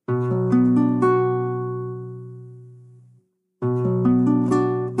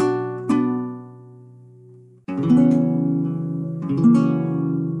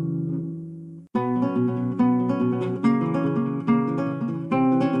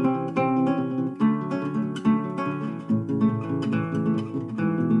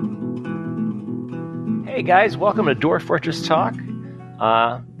Hey guys, welcome to Dwarf Fortress Talk.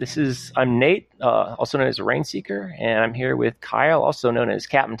 I'm Nate, also known as Rainseeker, and I'm here with Kyle, also known as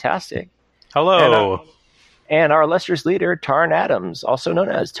Captain Tastic. Hello. And our illustrious leader, Tarn Adams, also known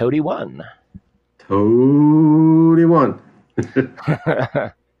as Toady1. Toady1.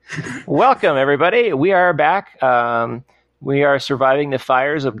 Welcome, everybody. We are back. We are surviving the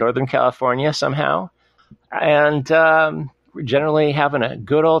fires of Northern California somehow, and we're generally having a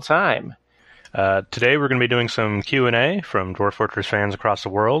good old time. Today we're going to be doing some Q&A from Dwarf Fortress fans across the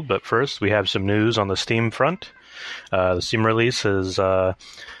world, but first we have some news on the Steam front. The Steam release has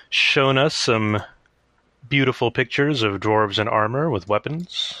shown us some beautiful pictures of dwarves in armor with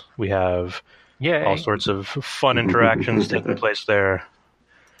weapons. We have all sorts of fun interactions taking place there.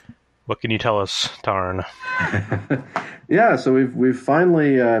 What can you tell us, Tarn? Yeah, so we've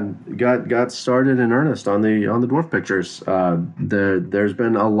finally got started in earnest on the dwarf pictures. There's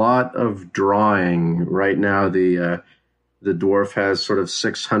been a lot of drawing right now. The dwarf has sort of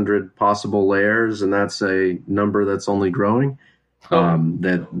 600 possible layers, and that's a number that's only growing.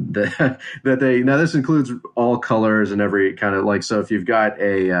 That they now this includes all colors and every kind of like, so if you've got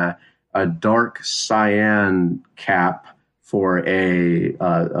a dark cyan cap for a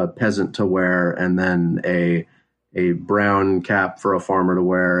peasant to wear, and then a brown cap for a farmer to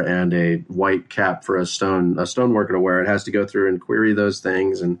wear, and a white cap for a stoneworker to wear. It has to go through and query those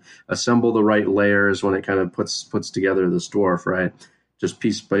things and assemble the right layers when it kind of puts together this dwarf, right? Just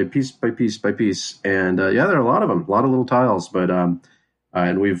piece by piece by piece by piece. And there are a lot of them, a lot of little tiles, but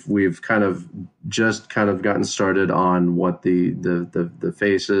and we've kind of gotten started on what the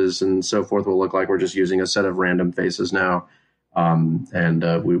faces and so forth will look like. We're just using a set of random faces now.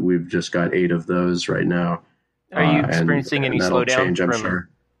 We've just got 8 of those right now. Are you experiencing any slowdown change, from sure.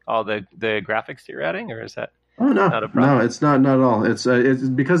 all the graphics that you're adding, or is that not a problem? No, it's not at all. It's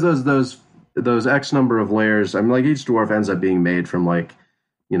because those X number of layers. I mean, like each dwarf ends up being made from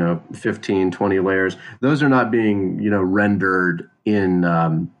 15, 20 layers. Those are not being rendered in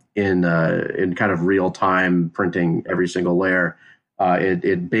kind of real time printing every single layer.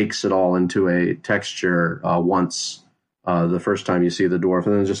 It bakes it all into a texture once the first time you see the dwarf,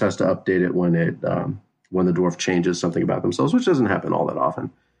 and then it just has to update it when the dwarf changes something about themselves, which doesn't happen all that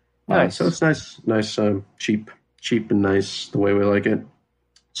often. Nice. So it's nice, cheap and nice, the way we like it.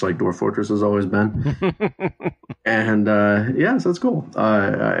 It's like Dwarf Fortress has always been. And so it's cool.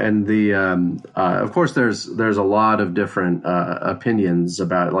 Of course, there's a lot of different opinions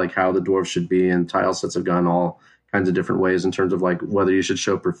about like how the dwarves should be, and tile sets have gone all kinds of different ways in terms of like whether you should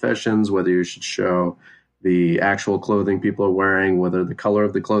show professions, whether you should show the actual clothing people are wearing, whether the color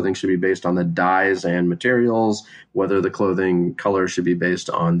of the clothing should be based on the dyes and materials, whether the clothing color should be based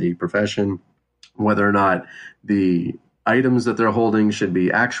on the profession, whether or not the items that they're holding should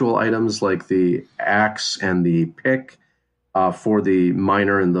be actual items like the axe and the pick for the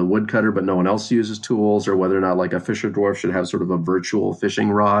miner and the woodcutter, but no one else uses tools, or whether or not like a fisher dwarf should have sort of a virtual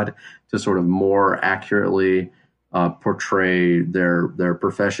fishing rod to sort of more accurately portray their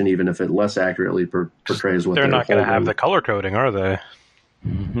profession, even if it less accurately portrays what they're not going to holding. have the color coding, are they?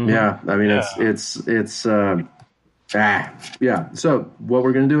 Mm-hmm. Yeah, I mean So what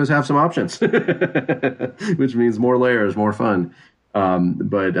we're going to do is have some options, which means more layers, more fun.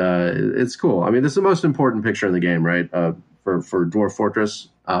 But it's cool. I mean, this is the most important picture in the game, right? For Dwarf Fortress,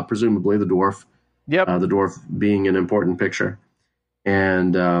 presumably the dwarf. Yep. The dwarf being an important picture.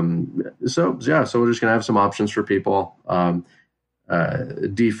 And so we're just going to have some options for people.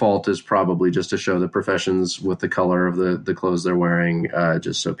 Default is probably just to show the professions with the color of the clothes they're wearing,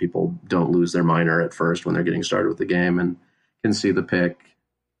 just so people don't lose their miner at first when they're getting started with the game and can see the pick.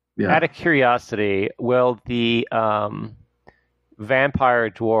 Yeah. Out of curiosity, will the vampire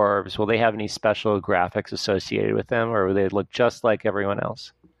dwarves, will they have any special graphics associated with them, or will they look just like everyone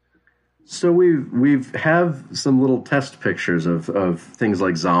else? So we've have some little test pictures of things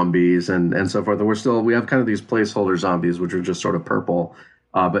like zombies and so forth. And we have kind of these placeholder zombies, which are just sort of purple.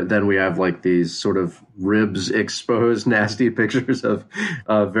 But then we have like these sort of ribs exposed, nasty pictures of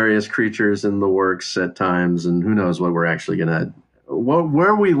various creatures in the works at times. And who knows what we're actually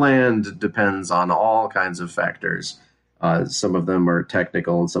where we land depends on all kinds of factors. Some of them are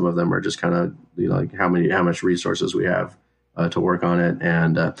technical, and some of them are just kind of like how much resources we have to work on it,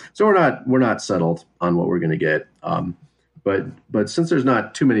 and so we're not settled on what we're going to get. But since there's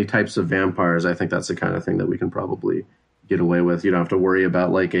not too many types of vampires, I think that's the kind of thing that we can probably get away with. You don't have to worry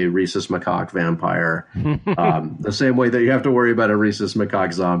about like a rhesus macaque vampire, the same way that you have to worry about a rhesus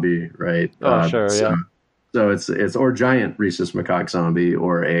macaque zombie, right? Oh, sure, yeah. So it's or giant rhesus macaque zombie,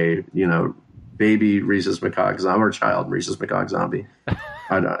 or a baby rhesus macaque zombie, or child rhesus macaque zombie.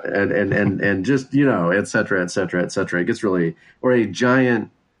 and just, et cetera, et cetera, et cetera. It gets really, or a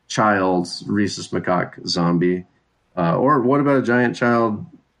giant child's rhesus macaque zombie, or what about a giant child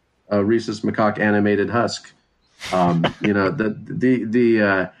rhesus macaque animated husk?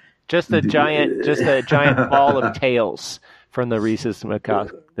 Just a giant ball of tails from the rhesus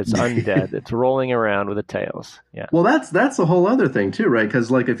macaque that's undead, that's rolling around with the tails. Yeah. Well, that's a whole other thing too, right? Because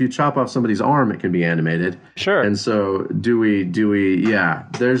like if you chop off somebody's arm, it can be animated. Sure. And so do we? Yeah.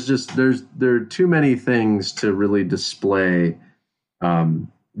 There are too many things to really display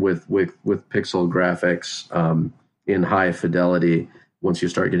with pixel graphics in high fidelity once you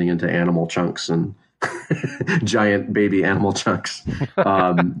start getting into animal chunks and giant baby animal chunks.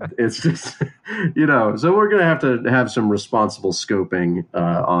 It's just, so we're going to have some responsible scoping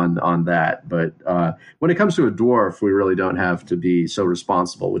on that. But when it comes to a dwarf, we really don't have to be so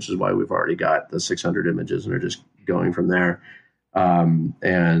responsible, which is why we've already got the 600 images and are just going from there.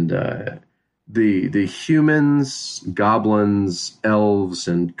 The humans, goblins, elves,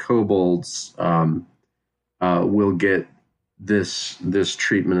 and kobolds will get this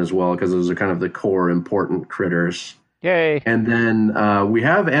treatment as well, because those are kind of the core important critters. Yay. And then we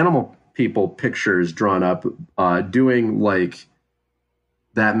have animal people pictures drawn up doing like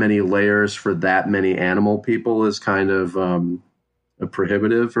that many layers for that many animal people is kind of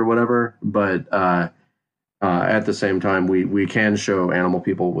prohibitive or whatever, but at the same time we can show animal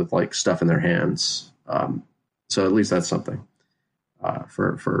people with like stuff in their hands, so at least that's something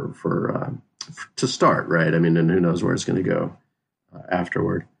for to start, right? I mean, and who knows where it's going to go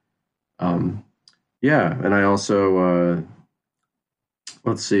afterward. And I also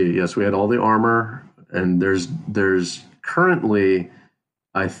let's see. Yes, we had all the armor, and there's currently,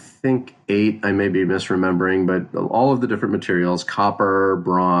 I think 8. I may be misremembering, but all of the different materials: copper,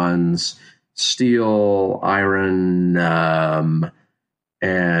 bronze, steel, iron,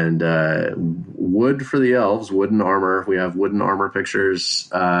 and wood for the elves. Wooden armor. We have wooden armor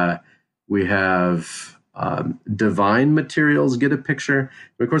pictures. We have divine materials get a picture.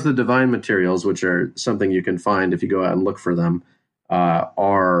 Of course, the divine materials, which are something you can find if you go out and look for them,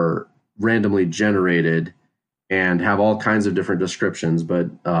 are randomly generated and have all kinds of different descriptions. But,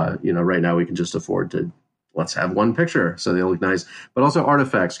 right now we can just afford to, let's have one picture so they look nice. But also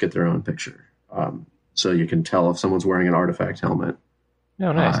artifacts get their own picture. So you can tell if someone's wearing an artifact helmet.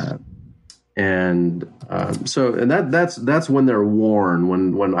 Oh, nice. That's when they're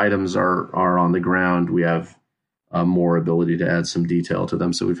worn. When items are on the ground, we have more ability to add some detail to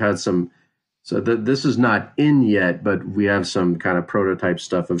them. So we've had some. So this is not in yet, but we have some kind of prototype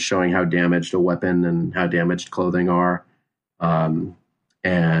stuff of showing how damaged a weapon and how damaged clothing are,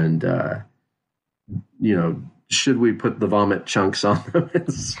 should we put the vomit chunks on them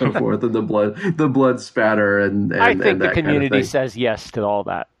and so forth, and the blood spatter and I think and the that community kind of thing. says yes to all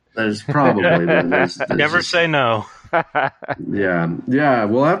that. There's probably there's Never say no. Yeah.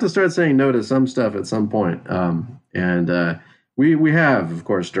 We'll have to start saying no to some stuff at some point. We have, of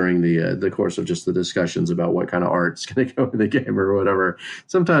course, during the course of just the discussions about what kind of art's going to go in the game or whatever.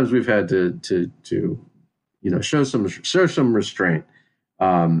 Sometimes we've had to show some restraint.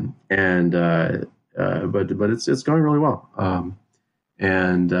 But it's going really well.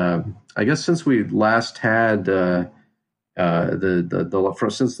 I guess since we last had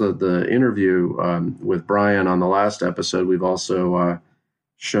since the interview with Brian on the last episode, we've also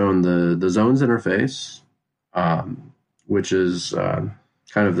shown the Zones interface, which is kind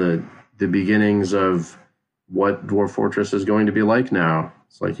of the beginnings of what Dwarf Fortress is going to be like now.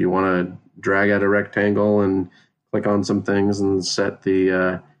 It's like you want to drag out a rectangle and click on some things and set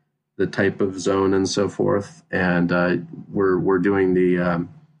the type of zone and so forth. And we're doing the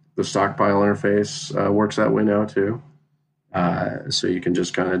stockpile interface works that way now too. So you can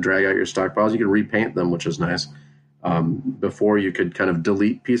just kind of drag out your stockpiles. You can repaint them, which is nice. Before you could kind of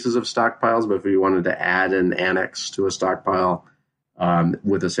delete pieces of stockpiles, but if you wanted to add an annex to a stockpile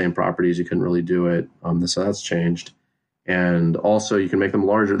with the same properties, you couldn't really do it. So that's changed. And also you can make them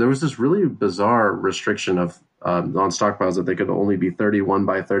larger. There was this really bizarre restriction of on stockpiles that they could only be 31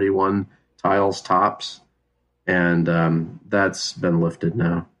 by 31 tiles tops. And that's been lifted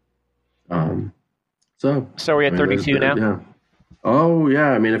now. So we're at 32 now? Yeah. Oh,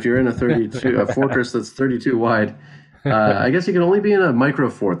 yeah. I mean, if you're in a 32, a fortress that's 32 wide, I guess you can only be in a micro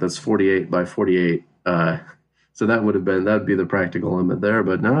fort that's 48 by 48. So that'd be the practical limit there.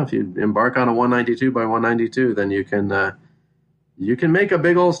 But no, if you embark on a 192 by 192, then you can make a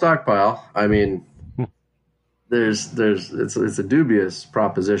big old stockpile. I mean, it's a dubious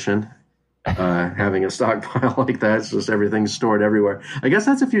proposition. having a stockpile like that. It's just everything's stored everywhere. I guess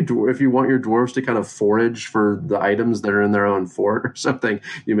that's if you want your dwarves to kind of forage for the items that are in their own fort or something.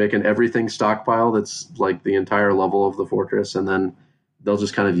 You make an everything stockpile that's like the entire level of the fortress, and then they'll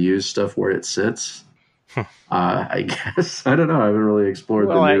just kind of use stuff where it sits. I guess I don't know. I haven't really explored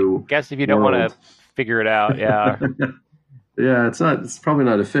the new. I guess if you don't want to figure it out, yeah. Yeah, it's probably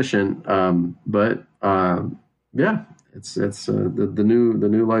not efficient, but yeah, it's the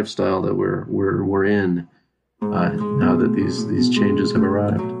new lifestyle that we're in now that these changes have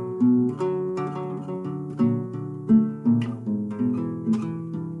arrived.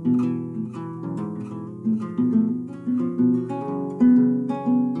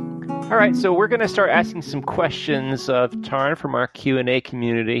 All right, so we're going to start asking some questions of Tarn from our Q&A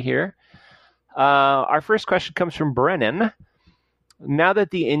community here. Our first question comes from Brennan. Now that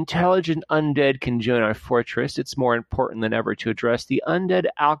the intelligent undead can join our fortress, it's more important than ever to address the undead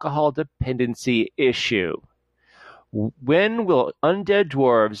alcohol dependency issue. When will undead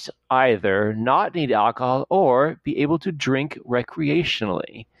dwarves either not need alcohol or be able to drink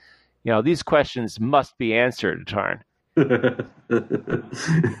recreationally? These questions must be answered, Tarn. Well,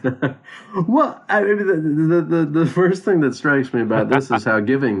 I mean, the first thing that strikes me about this is how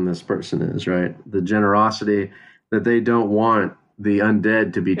giving this person is, right? The generosity that they don't want the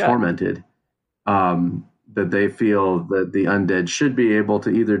undead to be tormented. That they feel that the undead should be able to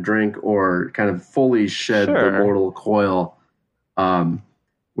either drink or kind of fully shed the mortal coil.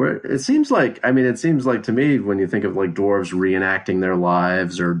 Where it seems like to me, when you think of like dwarves reenacting their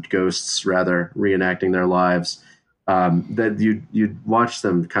lives, or ghosts rather reenacting their lives, that you'd watch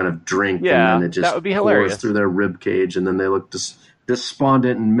them kind of drink, and then it just that would be hilarious. Pours through their rib cage, and then they look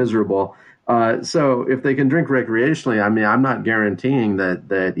despondent and miserable. So if they can drink recreationally, I mean, I'm not guaranteeing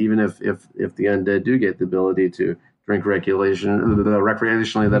that even if the undead do get the ability to drink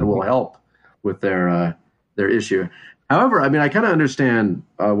recreationally, that it will help with their issue. However, I mean, I kind of understand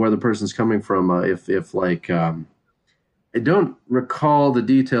where the person's coming from. If like, I don't recall the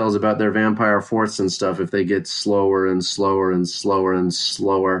details about their vampire force and stuff. If they get slower and slower and slower and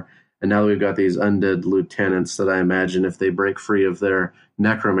slower, and now we've got these undead lieutenants that I imagine, if they break free of their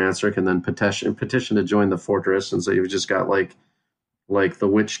necromancer, can then petition to join the fortress, and so you've just got like the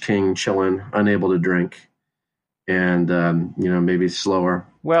Witch King chilling, unable to drink, and maybe slower.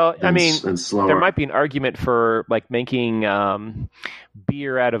 Well, I mean, and slower. There might be an argument for like making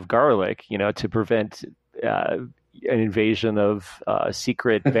beer out of garlic, to prevent an invasion of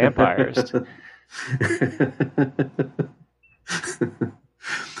secret vampires.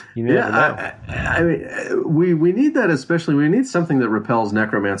 I mean, we need that, especially we need something that repels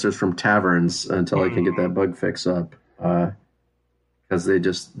necromancers from taverns until I can get that bug fix up, because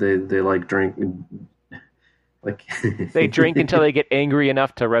they like drink, like they drink until they get angry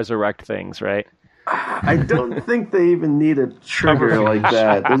enough to resurrect things, right? I don't think they even need a trigger like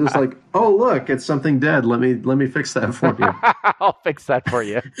that. They're just like, oh look, it's something dead. Let me fix that for you. I'll fix that for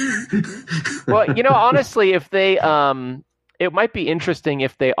you. Well, honestly, if they it might be interesting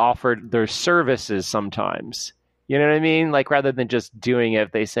if they offered their services sometimes. You know what I mean? Like, rather than just doing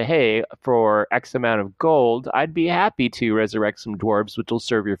it, they say, hey, for X amount of gold, I'd be happy to resurrect some dwarves, which will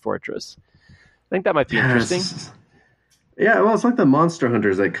serve your fortress. I think that might be interesting. Yeah, well, it's like the monster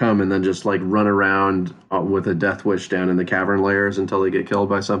hunters that come and then just like run around with a death wish down in the cavern layers until they get killed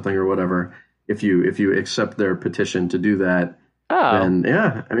by something or whatever. If you accept their petition to do that, then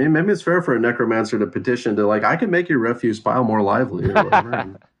yeah, I mean, maybe it's fair for a necromancer to petition to, like, I can make your refuse pile more lively or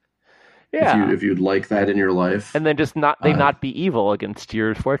whatever. Yeah, if you'd like that in your life, and then just not be evil against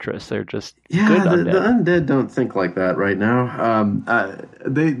your fortress. They're just good undead. The undead don't think like that right now.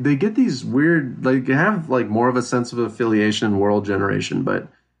 They get these weird, like, have like more of a sense of affiliation, world generation, but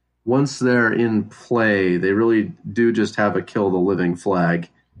once they're in play, they really do just have a kill the living flag.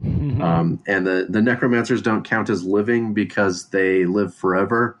 And the necromancers don't count as living because they live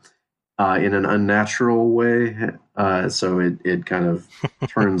forever in an unnatural way. So it kind of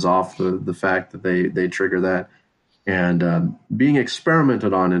turns off the fact that they trigger that. And being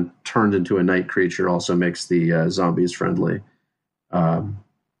experimented on and turned into a night creature also makes the zombies friendly.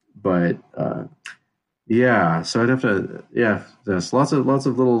 Yeah, so I'd have to, there's lots of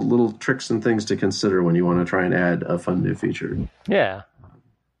little tricks and things to consider when you want to try and add a fun new feature. Yeah.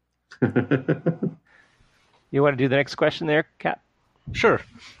 You want to do the next question there, Kat? Sure.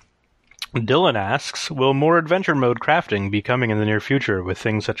 Dylan asks, will more adventure mode crafting be coming in the near future with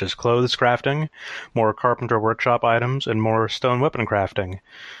things such as clothes crafting, more carpenter workshop items, and more stone weapon crafting?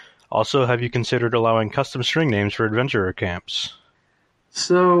 Also, have you considered allowing custom string names for adventurer camps?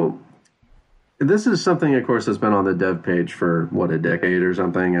 So this is something, of course, that's been on the dev page for a decade or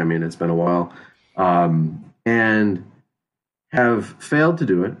something. I mean, it's been a while, and have failed to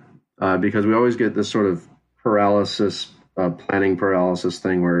do it because we always get this sort of paralysis, planning paralysis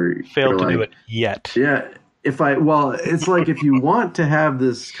thing where failed to do it yet. Yeah. It's like if you want to have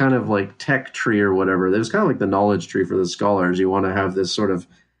this kind of like tech tree or whatever, there's kind of like the knowledge tree for the scholars. You want to have this sort of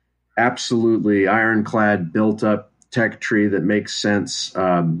absolutely ironclad built up tech tree that makes sense.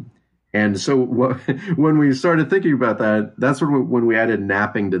 And so when we started thinking about that, that's when we added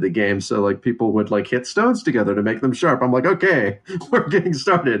napping to the game. So like people would like hit stones together to make them sharp. I'm like, okay, we're getting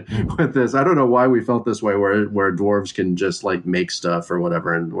started with this. I don't know why we felt this way where dwarves can just like make stuff or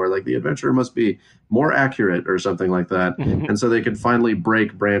whatever. And where like the adventure must be more accurate or something like that. And so they could finally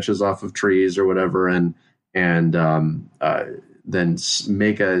break branches off of trees or whatever. And then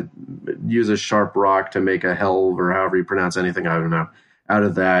use a sharp rock to make a helve or however you pronounce anything. I don't know. Out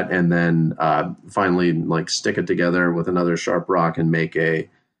of that, and then finally like stick it together with another sharp rock and make a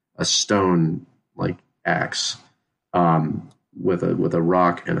stone like axe with a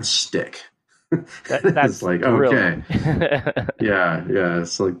rock and a stick. That's like brilliant. Okay, yeah,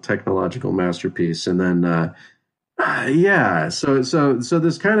 it's like technological masterpiece. And then yeah, so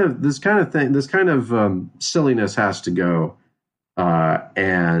this kind of thing, this kind of silliness has to go,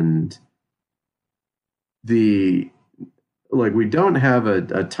 and we don't have a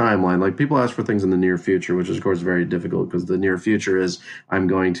timeline. Like people ask for things in the near future, which is of course very difficult because the near future is I'm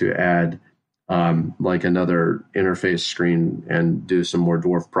going to add like another interface screen and do some more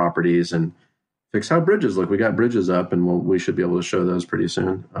dwarf properties and fix how bridges look. We got bridges up and we should be able to show those pretty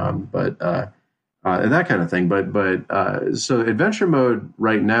soon. But that kind of thing. But so adventure mode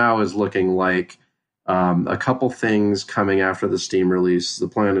right now is looking like a couple things coming after the Steam release. The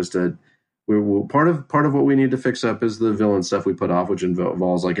plan is to part of what we need to fix up is the villain stuff we put off, which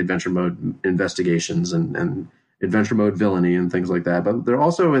involves like adventure mode investigations and adventure mode villainy and things like that. But they're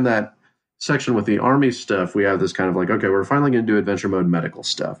also in that section with the army stuff. We have this kind of like, okay, we're finally going to do adventure mode medical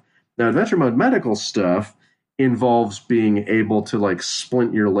stuff. Now, adventure mode medical stuff involves being able to like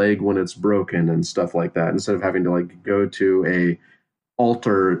splint your leg when it's broken and stuff like that, instead of having to like go to a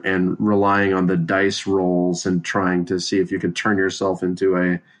altar and relying on the dice rolls and trying to see if you can turn yourself into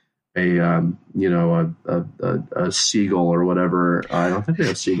a seagull or whatever. I don't think they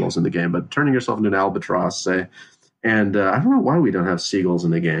have seagulls in the game, but turning yourself into an albatross, say. And I don't know why we don't have seagulls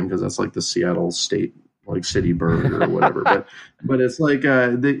in the game, because that's like the Seattle state like city bird or whatever. but it's like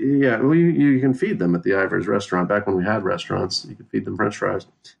you can feed them at the Ivor's restaurant. Back when we had restaurants, you could feed them French fries.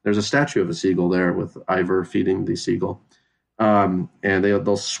 There's a statue of a seagull there with Ivor feeding the seagull, and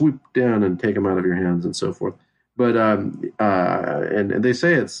they'll swoop down and take them out of your hands and so forth. But and they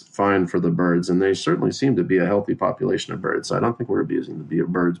say it's fine for the birds, and they certainly seem to be a healthy population of birds. So I don't think we're abusing the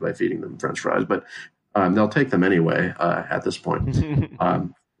birds by feeding them French fries, but they'll take them anyway at this point,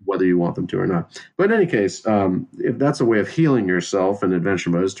 whether you want them to or not. But in any case, if that's a way of healing yourself in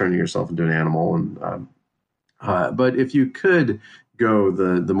adventure mode, is turning yourself into an animal. And but if you could go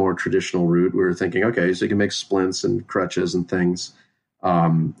the more traditional route, we were thinking, okay, so you can make splints and crutches and things.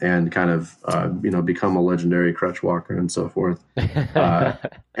 And kind of become a legendary crutch walker and so forth.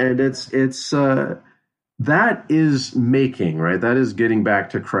 And it's that is making, right? That is getting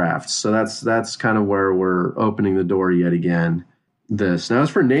back to crafts. So that's kind of where we're opening the door yet again. This now, as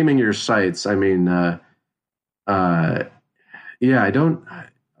for naming your sites, I mean, I don't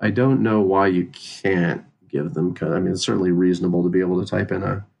know why you can't give them. I mean, it's certainly reasonable to be able to type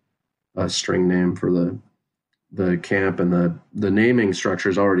in a string name for the camp, and the naming structure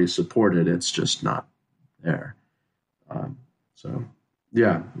is already supported. It's just not there. So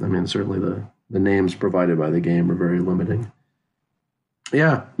yeah, I mean, certainly the names provided by the game are very limiting.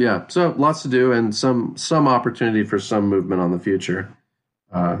 Yeah. So lots to do, and some opportunity for some movement on the future.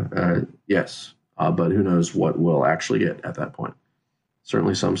 Yes, but who knows what we'll actually get at that point.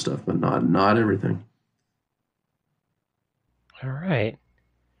 Certainly some stuff, but not everything. All right.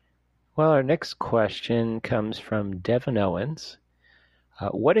 Well, our next question comes from Devin Owens.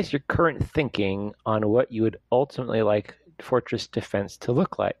 What is your current thinking on what you would ultimately like Fortress defense to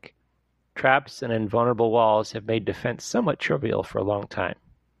look like? Traps and invulnerable walls have made defense somewhat trivial for a long time.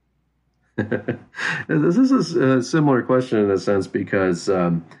 This is a similar question in a sense, because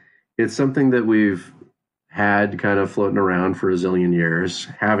it's something that we've had kind of floating around for a zillion years,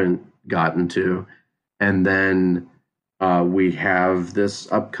 haven't gotten to, and then we have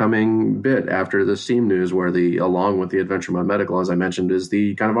this upcoming bit after the Steam news where along with the Adventure Mode Medical, as I mentioned, is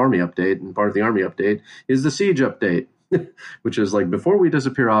the kind of army update, and part of the army update is the siege update, which is like, before we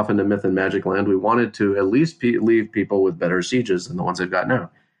disappear off into Myth and Magic Land, we wanted to at least leave people with better sieges than the ones they've got now.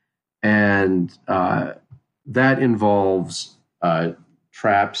 and that involves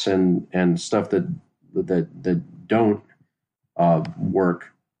traps and stuff that don't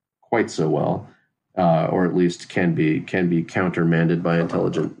work quite so well, or at least can be countermanded by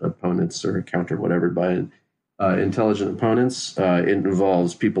intelligent opponents or countered whatever by intelligent opponents. It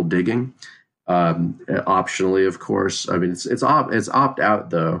involves people digging, optionally, of course. I mean, it's opt out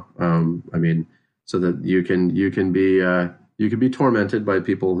though. I mean, so that you can be tormented by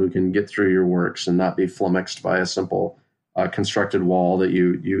people who can get through your works and not be flummoxed by a simple constructed wall that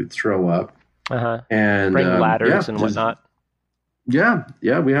you throw up. And bring ladders and whatnot. Yeah,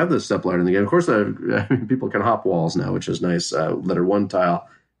 we have the step ladder in the game. Of course, people can hop walls now, which is nice. That are one tile,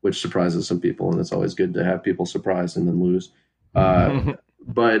 which surprises some people, and it's always good to have people surprised and then lose.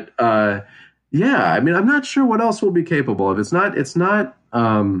 But yeah, I mean, I'm not sure what else we'll be capable of. It's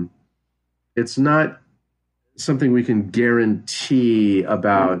not something we can guarantee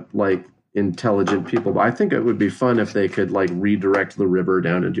about, like, intelligent people. But I think it would be fun if they could, like, redirect the river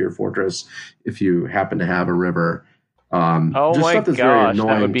down into your fortress if you happen to have a river. Oh my gosh,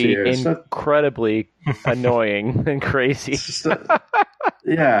 that would be incredibly annoying and crazy.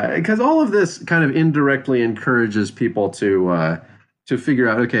 Yeah, because all of this kind of indirectly encourages people to figure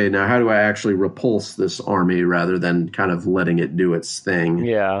out, okay, now how do I actually repulse this army rather than kind of letting it do its thing?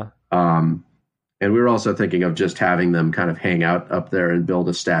 Yeah. And we were also thinking of just having them kind of hang out up there and build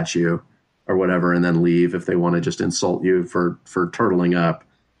a statue or whatever, and then leave if they want to just insult you for turtling up.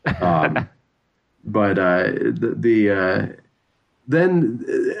 But then,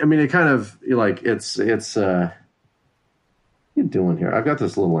 I mean, it kind of, like, it's what are you doing here? I've got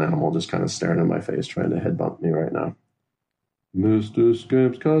this little animal just kind of staring in my face, trying to head bump me right now. Mr.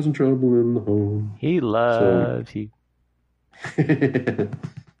 Scamp's causing trouble in the home. He loves you.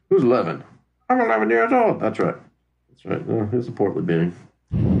 Who's 11? I'm 11 years old. That's right. No, he's a portly being.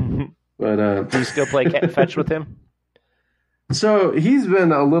 But do you still play fetch with him? So he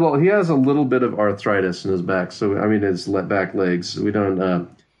has a little bit of arthritis in his back. So, I mean, his back legs. We don't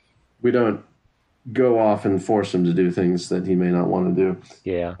go off and force him to do things that he may not want to do.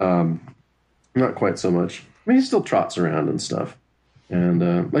 Yeah. Not quite so much. I mean, he still trots around and stuff.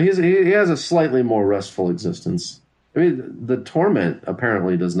 And, but he has a slightly more restful existence. I mean, the torment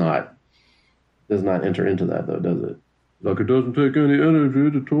apparently does not enter into that, though, does it? Like, it doesn't take any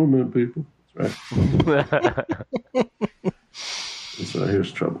energy to torment people. That's right. So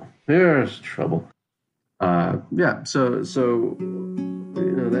here's trouble. Yeah. So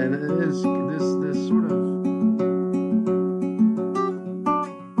you know, that is this sort of.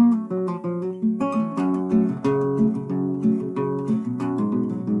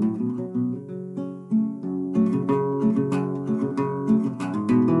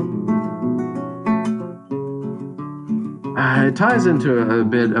 It ties into a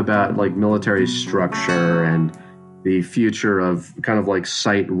bit about, like, military structure and the future of kind of like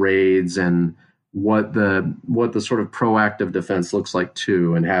site raids and what the sort of proactive defense looks like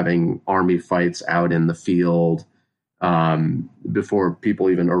too, and having army fights out in the field before people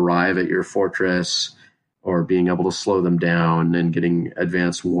even arrive at your fortress, or being able to slow them down and getting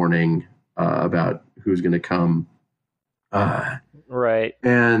advance warning about who's going to come. Right.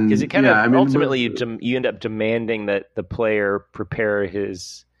 And because it kind of ultimately you end up demanding that the player prepare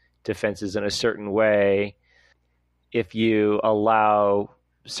his defenses in a certain way if you allow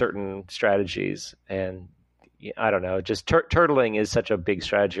certain strategies. And I don't know, just turtling is such a big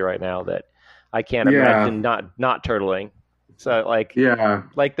strategy right now that I can't imagine not turtling. So like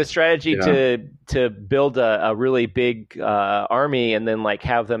the strategy to build a really big army and then like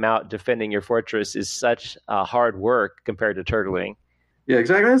have them out defending your fortress is such hard work compared to turtling. Yeah,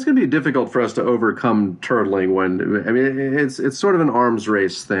 exactly. It's going to be difficult for us to overcome turtling it's sort of an arms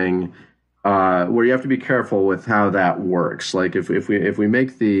race thing. Where you have to be careful with how that works. Like if we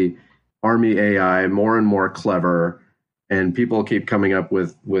make the army AI more and more clever, and people keep coming up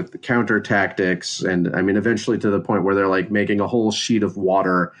with counter tactics, and I mean, eventually to the point where they're like making a whole sheet of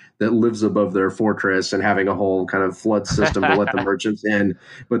water that lives above their fortress and having a whole kind of flood system to let the merchants in,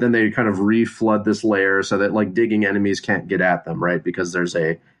 but then they kind of re-flood this layer so that, like, digging enemies can't get at them, right? Because there's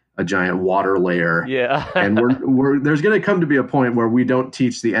a giant water layer. Yeah. And there's going to come to be a point where we don't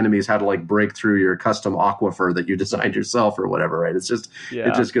teach the enemies how to, like, break through your custom aquifer that you designed yourself or whatever, right? It just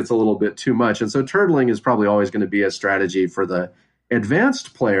gets a little bit too much. And so turtling is probably always going to be a strategy for the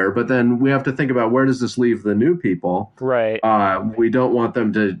advanced player, but then we have to think about, where does this leave the new people? Right. We don't want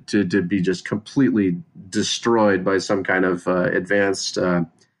them to be just completely destroyed by some kind of advanced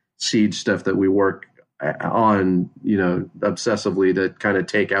siege stuff that we work on, obsessively to kind of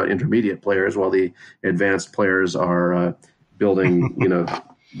take out intermediate players while the advanced players are building,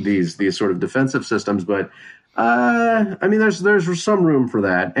 these sort of defensive systems. But I mean, there's some room for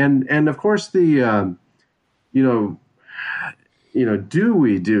that, and of course the do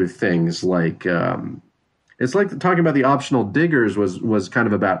we do things like it's like talking about the optional diggers was kind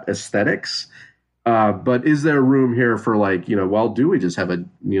of about aesthetics. But is there room here for do we just have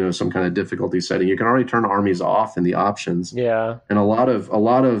some kind of difficulty setting? You can already turn armies off in the options. Yeah. And a lot of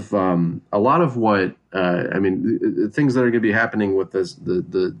what things that are going to be happening with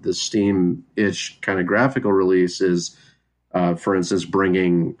the Steam-ish kind of graphical release is, for instance,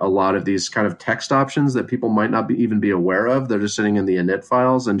 bringing a lot of these kind of text options that people might not even be aware of. They're just sitting in the init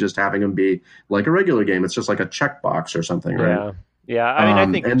files and just having them be like a regular game. It's just like a checkbox or something, right? Yeah. I mean, I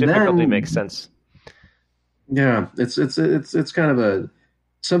think difficulty makes sense. Yeah, it's kind of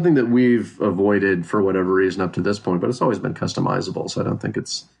something that we've avoided for whatever reason up to this point, but it's always been customizable. So I don't think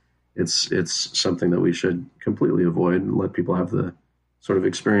it's something that we should completely avoid and let people have the sort of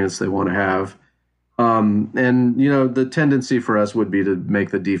experience they want to have. And the tendency for us would be to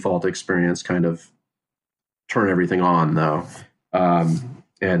make the default experience kind of turn everything on, though,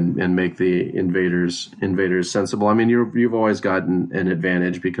 and make the invaders sensible. I mean, you've always gotten an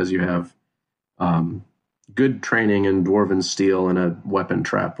advantage because you have good training in dwarven steel and a weapon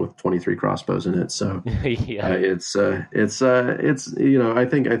trap with 23 crossbows in it. So yeah. I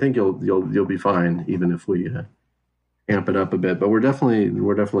think you'll be fine even if we amp it up a bit. But we're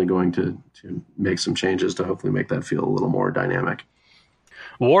definitely going to make some changes to hopefully make that feel a little more dynamic.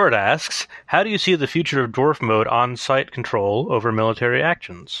 Ward asks, how do you see the future of dwarf mode on-site control over military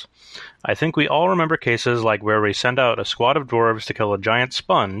actions? I think we all remember cases like where we send out a squad of dwarves to kill a giant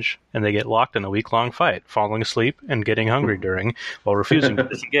sponge, and they get locked in a week-long fight, falling asleep and getting hungry while refusing to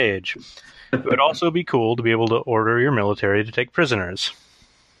disengage. It would also be cool to be able to order your military to take prisoners.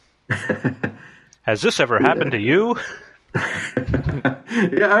 Has this ever happened to you?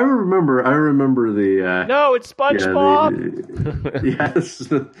 Yeah, I remember the no, it's SpongeBob. Yes,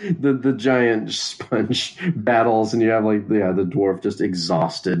 the giant sponge battles, and you have the dwarf just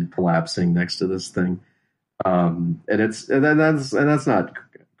exhausted, collapsing next to this thing, and that's not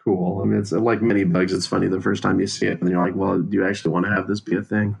cool. I mean, it's like many bugs. It's funny the first time you see it, and you're like, well, do you actually want to have this be a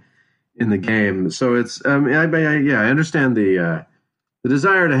thing in the game? So it's I understand the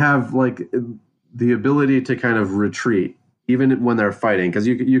desire to have the ability to kind of retreat even when they're fighting, because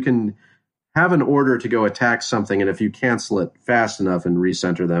you can have an order to go attack something, and if you cancel it fast enough and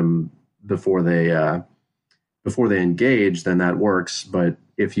recenter them before they engage, then that works. But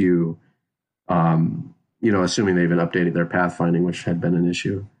if you assuming they've been updating their pathfinding, which had been an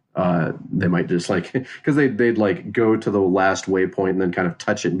issue, they might just because they'd go to the last waypoint and then kind of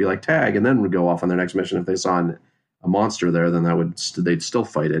touch it and be like tag, and then would go off on their next mission. If they saw a monster there, then they'd still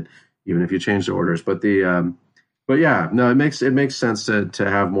fight it even if you change the orders. But it makes sense to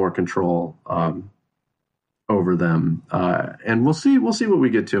have more control over them, and we'll see what we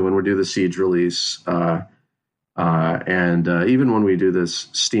get to when we do the Siege release, and even when we do this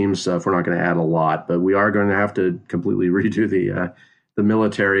Steam stuff, we're not going to add a lot, but we are going to have to completely redo the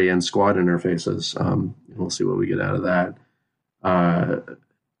military and squad interfaces. We'll see what we get out of that.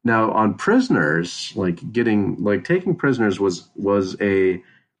 Now on prisoners, taking prisoners was a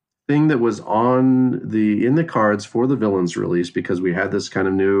thing that was in the cards for the villains release, because we had this kind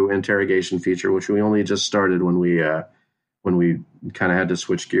of new interrogation feature, which we only just started when we kind of had to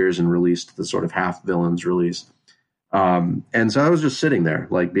switch gears and released the sort of half villains release. And so I was just sitting there,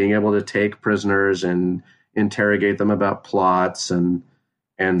 being able to take prisoners and interrogate them about plots and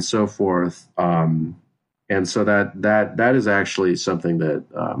so forth. And so that is actually something that,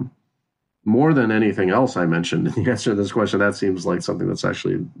 more than anything else I mentioned in the answer to this question, that seems like something that's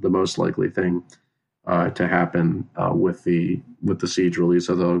actually the most likely thing to happen with the Siege release.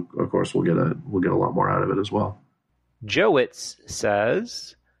 Although, of course, we'll get a lot more out of it as well. Jowitz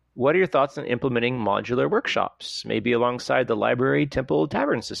says, what are your thoughts on implementing modular workshops, maybe alongside the library, temple,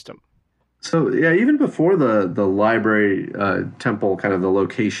 tavern system? So yeah, even before the library, temple, kind of the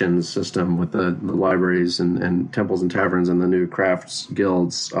location system with the libraries and temples and taverns and the new crafts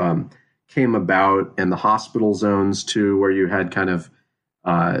guilds came about, and the hospital zones too, where you had kind of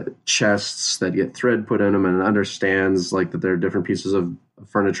chests that get thread put in them, and it understands that there are different pieces of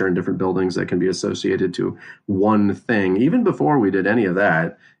furniture in different buildings that can be associated to one thing. Even before we did any of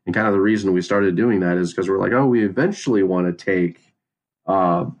that, and kind of the reason we started doing that is because we're like, oh, we eventually want to take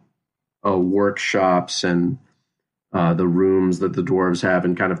workshops and the rooms that the dwarves have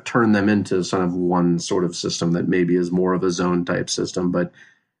and kind of turn them into sort of one sort of system that maybe is more of a zone type system, but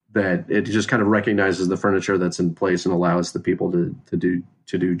that it just kind of recognizes the furniture that's in place and allows the people to do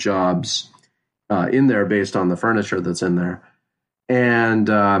jobs in there based on the furniture that's in there. And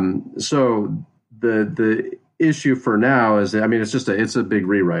so the issue for now is that, I mean, it's a big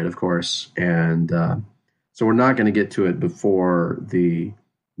rewrite, of course, and so we're not going to get to it before the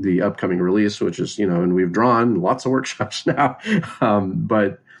upcoming release, which is, and we've drawn lots of workshops now,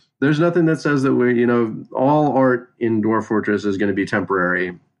 but there's nothing that says that all art in Dwarf Fortress is going to be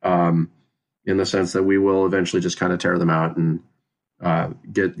temporary, in the sense that we will eventually just kind of tear them out and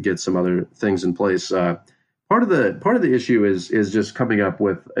get some other things in place. Part of the issue is just coming up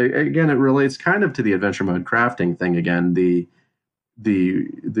with, again, it relates kind of to the adventure mode crafting thing again. The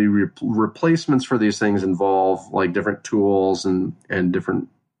replacements for these things involve like different tools and different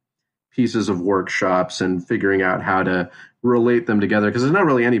pieces of workshops and figuring out how to relate them together, because there's not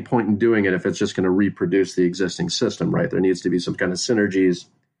really any point in doing it if it's just going to reproduce the existing system, right? There needs to be some kind of synergies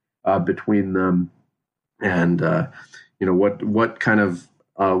between them, and what kind of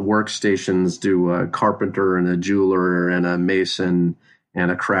workstations do a carpenter and a jeweler and a mason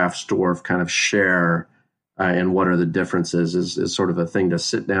and a crafts dwarf kind of share, and what are the differences is sort of a thing to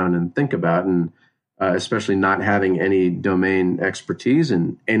sit down and think about, and especially not having any domain expertise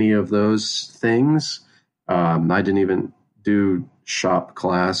in any of those things. I didn't even do shop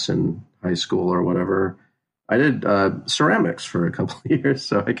class in high school or whatever. I did ceramics for a couple of years,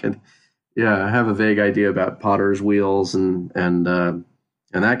 so I could, have a vague idea about potter's wheels and that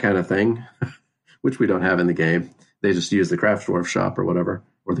kind of thing, which we don't have in the game. They just use the craft dwarf shop or whatever,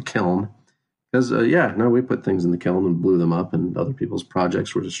 or the kiln. Because, we put things in the kiln and blew them up, and other people's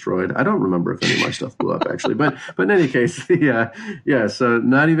projects were destroyed. I don't remember if any of my stuff blew up, actually. But in any case, so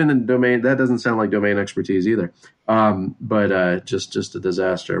not even in domain, that doesn't sound like domain expertise either. But just a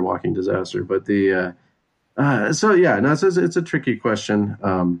disaster, walking disaster. But it's a tricky question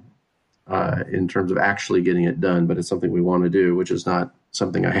in terms of actually getting it done, but it's something we want to do, which is not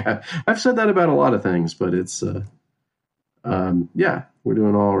something I have. I've said that about a lot of things, but it's, we're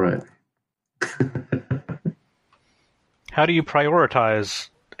doing all right. How do you prioritize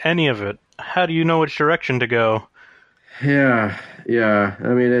any of it? How do you know which direction to go? Yeah. I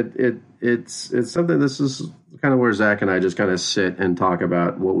mean, it's something. This is kind of where Zach and I just kind of sit and talk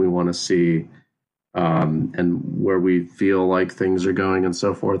about what we want to see, and where we feel like things are going and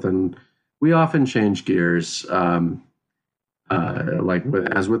so forth. And we often change gears, as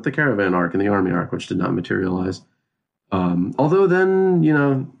with the Caravan arc and the Army arc, which did not materialize. Although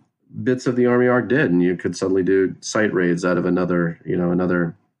then, bits of the Army arc did, and you could suddenly do site raids out of another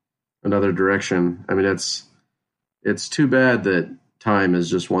direction. I mean, it's too bad that time is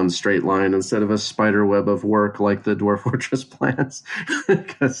just one straight line instead of a spider web of work like the Dwarf Fortress plans,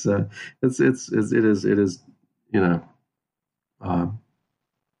 because it is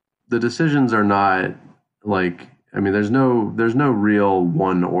the decisions are not like, I mean, there's no real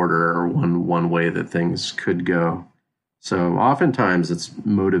one order or one way that things could go. So oftentimes it's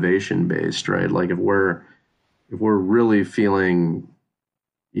motivation based, right? Like if we're really feeling,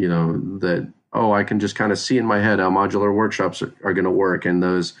 that, I can just kind of see in my head how modular workshops are going to work, and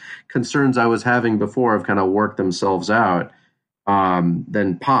those concerns I was having before have kind of worked themselves out,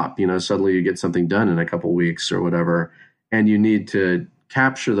 then pop, suddenly you get something done in a couple weeks or whatever, and you need to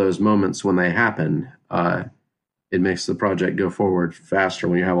capture those moments when they happen. It makes the project go forward faster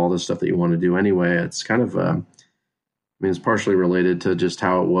when you have all this stuff that you want to do anyway. It's kind of, it's partially related to just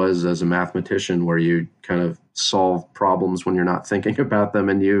how it was as a mathematician, where you kind of solve problems when you're not thinking about them,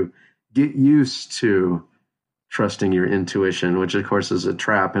 and you get used to trusting your intuition, which of course is a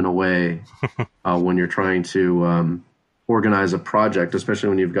trap in a way when you're trying to organize a project, especially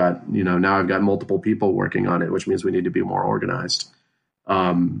when you've got, now I've got multiple people working on it, which means we need to be more organized.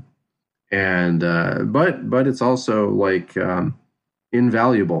 But it's also like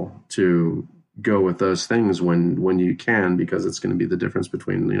invaluable to go with those things when you can, because it's going to be the difference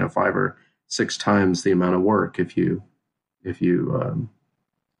between 5 or 6 times the amount of work if you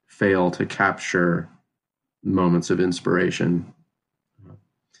fail to capture moments of inspiration.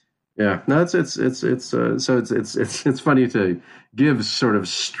 Yeah, no, it's funny to give sort of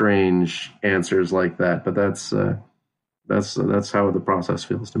strange answers like that, but that's how the process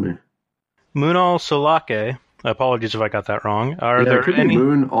feels to me. Moonal Solake, apologies if I got that wrong. Are there could any be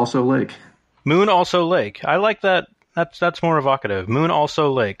Moon also Lake? Moon also Lake. I like that. That's more evocative. Moon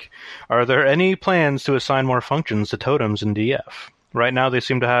also Lake. Are there any plans to assign more functions to totems in DF? Right now they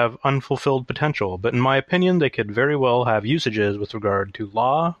seem to have unfulfilled potential, but in my opinion they could very well have usages with regard to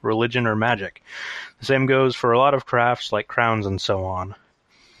law, religion, or magic. The same goes for a lot of crafts like crowns and so on.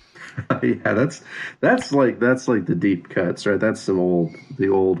 Yeah, that's like the deep cuts, right? That's the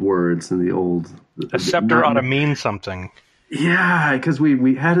old words and the old. A scepter ought to mean something. Yeah, because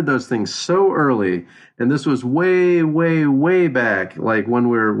we added those things so early, and this was way, way, way back. Like when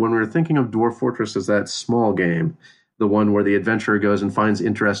we're thinking of Dwarf Fortress as that small game, the one where the adventurer goes and finds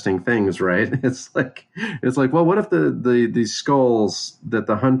interesting things, right? It's like, well, what if these skulls that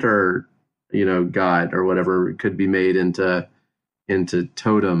the hunter, got or whatever could be made into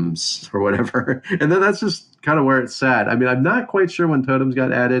totems or whatever, and then that's just kind of where it's at. I mean, I'm not quite sure when totems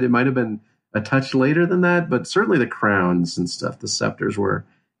got added. It might have been a touch later than that, but certainly the crowns and stuff, the scepters were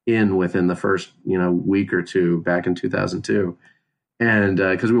in within the first week or two back in 2002, and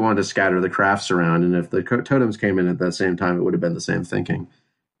because we wanted to scatter the crafts around, and if the totems came in at that same time, it would have been the same thinking.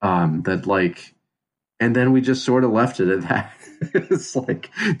 That like, and then we just sort of left it at that. It's like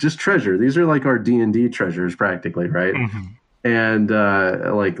just treasure. These are like our D&D treasures, practically, right? Mm-hmm. And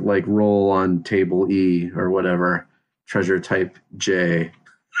like roll on table E or whatever, treasure type J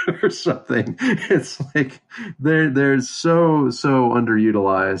or something. It's like they're so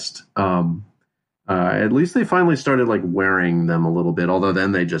underutilized. At least they finally started like wearing them a little bit, although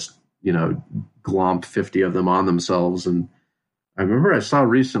then they just glomped 50 of them on themselves. And I remember I saw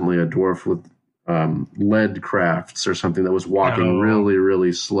recently a dwarf with lead crafts or something that was walking really,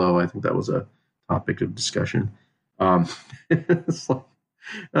 really slow. I think that was a topic of discussion. It's like,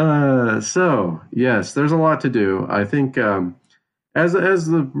 so yes, there's a lot to do. I think, as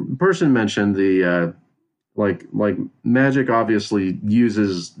the person mentioned, the like Magic obviously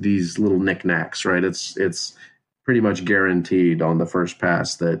uses these little knickknacks, right? It's pretty much guaranteed on the first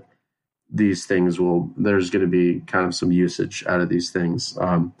pass that these things there's going to be kind of some usage out of these things.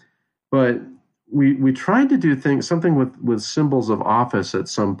 But we tried to do something with symbols of office at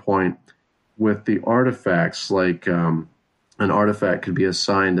some point with the artifacts, like an artifact could be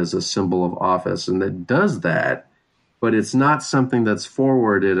assigned as a symbol of office, and it does that, but it's not something that's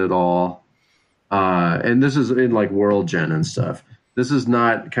forwarded at all. And this is in like World Gen and stuff. This is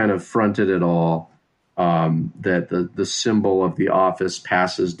not kind of fronted at all, that the symbol of the office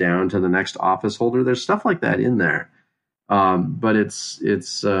passes down to the next office holder. There's stuff like that in there. But it's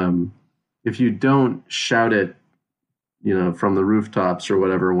if you don't shout it, from the rooftops or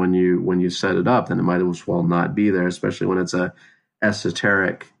whatever when you set it up, then it might as well not be there, especially when it's a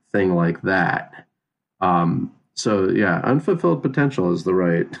esoteric thing like that. So yeah, unfulfilled potential is the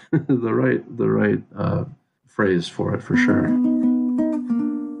right the right phrase for it, for sure.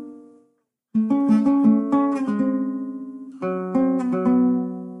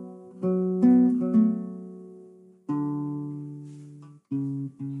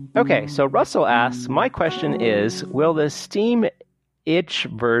 Okay, so Russell asks, my question is, will the Steam itch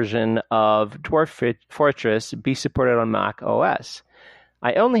version of Dwarf Fortress be supported on Mac OS?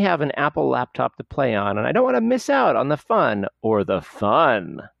 I only have an Apple laptop to play on, and I don't want to miss out on the fun or the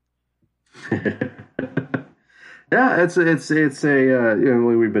fun. Yeah, it's a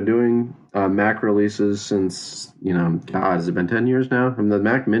we've been doing Mac releases since God, has it been 10 years now? I mean, the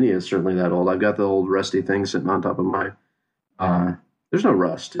Mac Mini is certainly that old. I've got the old rusty thing sitting on top of my. There's no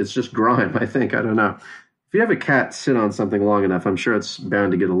rust. It's just grime, I think. I don't know. If you have a cat sit on something long enough, I'm sure it's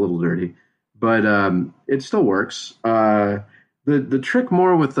bound to get a little dirty, but it still works. The trick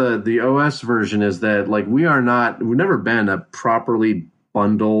more with the OS version is that like we've never been a properly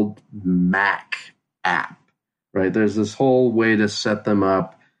bundled Mac app, right? There's this whole way to set them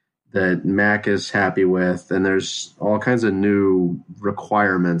up that Mac is happy with, and there's all kinds of new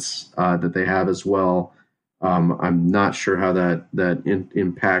requirements that they have as well. I'm not sure how that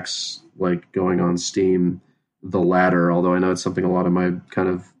impacts like going on Steam, the latter, although I know it's something a lot of my kind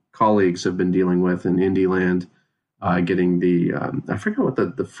of colleagues have been dealing with in indie land, getting the I forget what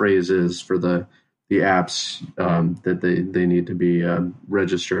the phrase is for the apps that they need to be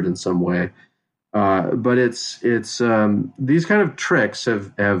registered in some way. But it's these kind of tricks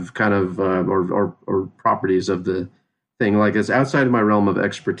have kind of or properties of the thing, like it's outside of my realm of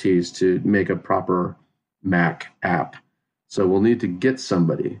expertise to make a proper Mac app. So we'll need to get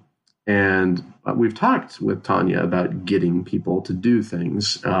somebody. And we've talked with Tanya about getting people to do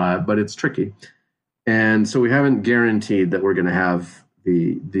things, but it's tricky. And so we haven't guaranteed that we're going to have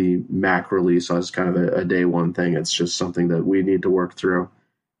the Mac release as kind of a day one thing. It's just something that we need to work through.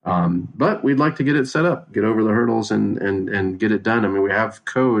 But we'd like to get it set up, get over the hurdles and get it done. I mean, we have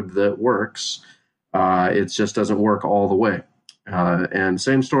code that works. It just doesn't work all the way. And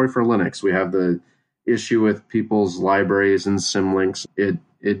same story for Linux. We have the issue with people's libraries and symlinks.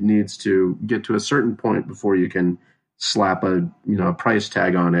 It needs to get to a certain point before you can slap a price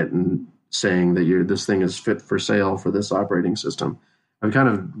tag on it and saying that this thing is fit for sale for this operating system. I've kind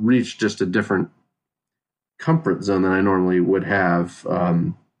of reached just a different comfort zone than I normally would have.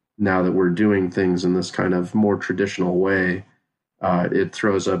 now that we're doing things in this kind of more traditional way, it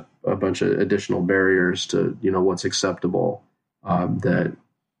throws up a bunch of additional barriers to, what's acceptable, that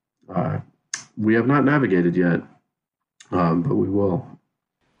we have not navigated yet, but we will.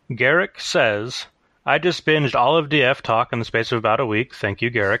 Garrick says, I just binged all of DF talk in the space of about a week. Thank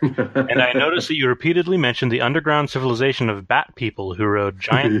you, Garrick. And I noticed that you repeatedly mentioned the underground civilization of bat people who rode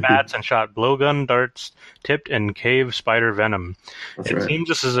giant bats and shot blowgun darts tipped in cave spider venom. It seems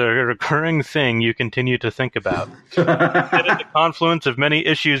this is a recurring thing you continue to think about. Is it at the confluence of many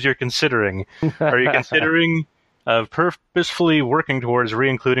issues you're considering? Are you considering of purposefully working towards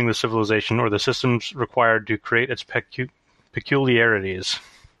re-including the civilization or the systems required to create its peculiarities?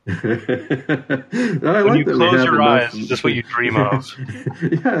 When you close your eyes, is this what you dream of?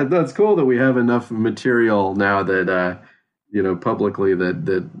 Yeah, that's cool that we have enough material now that publicly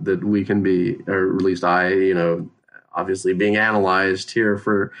that we can be, or at least I, obviously being analyzed here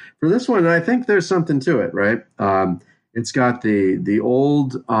for this one. And I think there's something to it, right? It's got the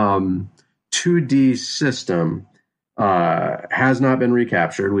old 2D system has not been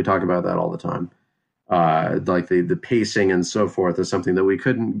recaptured. We talk about that all the time. Like the pacing and so forth is something that we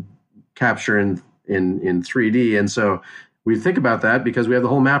couldn't capture in 3D. And so we think about that because we have the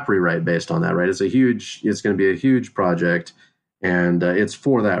whole map rewrite based on that, right? It's going to be a huge project, and it's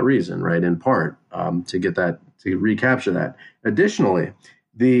for that reason, right? In part, to recapture that. Additionally,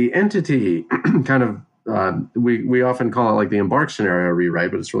 the entity kind of, we often call it like the embark scenario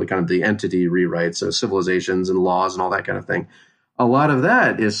rewrite, but it's really kind of the entity rewrite. So civilizations and laws and all that kind of thing. A lot of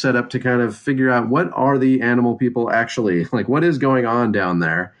that is set up to kind of figure out what are the animal people actually, like what is going on down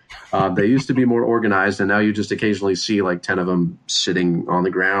there. They used to be more organized, and now you just occasionally see like 10 of them sitting on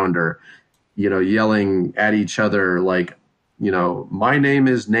the ground or, yelling at each other like, my name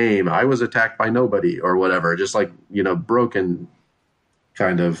is Name. I was attacked by nobody or whatever. Just like, broken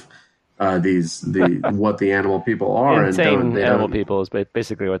kind of what the animal people are. Insane animal people is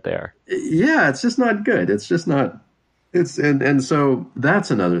basically what they are. Yeah, it's just not good. It's just not. It's and so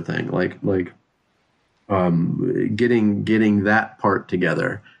that's another thing, like getting that part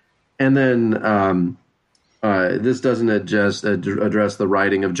together, and then this doesn't address the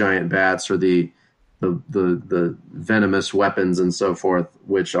riding of giant bats or the venomous weapons and so forth,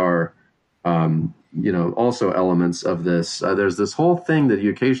 which are also elements of this. There's this whole thing that you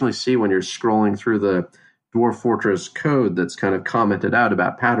occasionally see when you're scrolling through the Dwarf Fortress code that's kind of commented out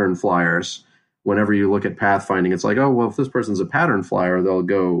about pattern flyers. Whenever you look at pathfinding, it's like, oh, well, if this person's a pattern flyer, they'll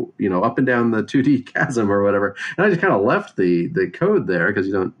go, up and down the 2D chasm or whatever. And I just kind of left the code there because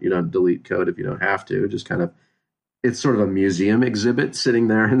you don't delete code if you don't have to. Just kind of, it's sort of a museum exhibit sitting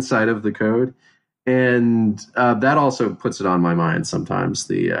there inside of the code, and that also puts it on my mind sometimes.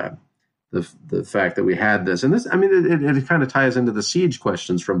 The fact that we had this, and this, I mean, it kind of ties into the siege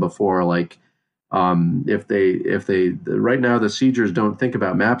questions from before, like. If they right now the siegers don't think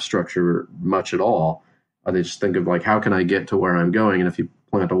about map structure much at all. They just think of like, how can I get to where I'm going? And if you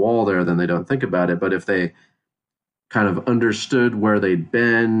plant a wall there, then they don't think about it. But if they kind of understood where they'd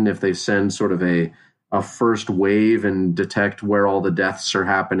been, if they send sort of a first wave and detect where all the deaths are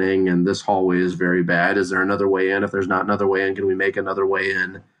happening, and this hallway is very bad. Is there another way in? If there's not another way in, can we make another way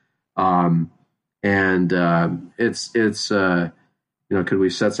in? Could we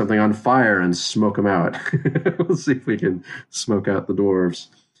set something on fire and smoke them out? We'll see if we can smoke out the dwarves.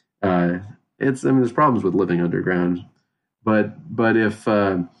 There's problems with living underground, but if,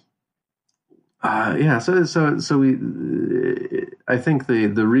 so we, I think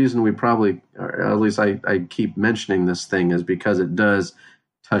the reason we probably, or at least I keep mentioning this thing is because it does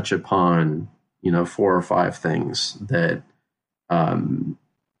touch upon, 4 or 5 things that,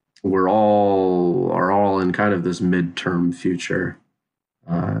 are all in kind of this midterm future.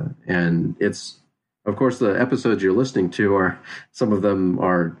 And it's, of course, the episodes you're listening to are, some of them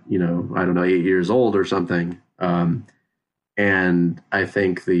are, 8 years old or something. And I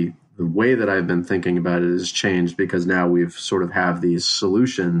think the way that I've been thinking about it has changed because now we've sort of have these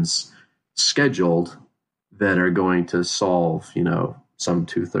solutions scheduled that are going to solve, some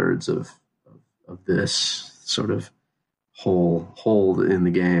 2/3 of this sort of hole in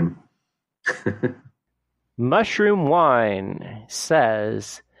the game. Mushroom Wine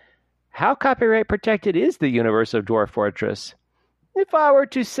says, how copyright protected is the universe of Dwarf Fortress? If I were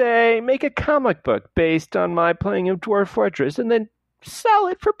to, say, make a comic book based on my playing of Dwarf Fortress and then sell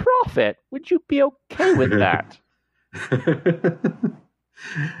it for profit, would you be okay with that?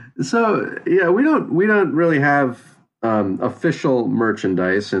 So, yeah, we don't really have official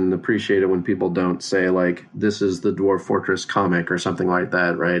merchandise, and appreciate it when people don't say, like, this is the Dwarf Fortress comic or something like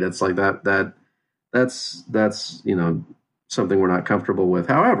that, right? It's like that's something we're not comfortable with.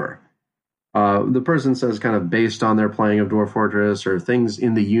 However, the person says kind of based on their playing of Dwarf Fortress or things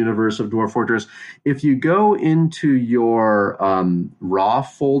in the universe of Dwarf Fortress, if you go into your raw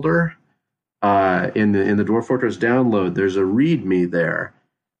folder in the Dwarf Fortress download, there's a README there.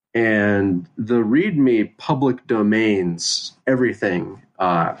 And the README public domains everything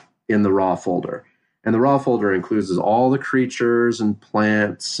in the raw folder. And the raw folder includes all the creatures and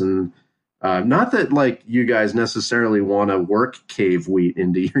plants and not that like you guys necessarily want to work cave wheat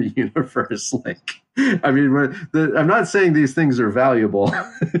into your universe. Like, I mean, I'm not saying these things are valuable,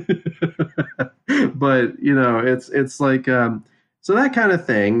 but you know, it's like so that kind of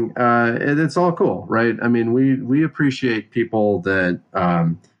thing. It's all cool, right? I mean, we appreciate people that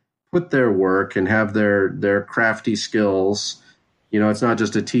put their work and have their crafty skills. You know, it's not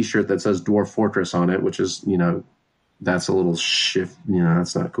just a T-shirt that says Dwarf Fortress on it, which is, you know, that's a little shift. You know,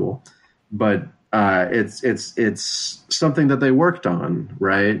 that's not cool. But it's something that they worked on,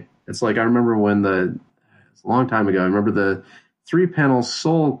 right? It's like I remember it's a long time ago. I remember the 3-panel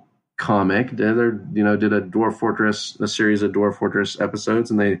Soul comic. Did a Dwarf Fortress, a series of Dwarf Fortress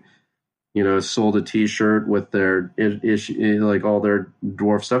episodes, and they, you know, sold a T-shirt with their like all their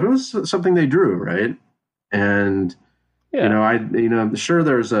dwarf stuff. It was something they drew, right? And sure,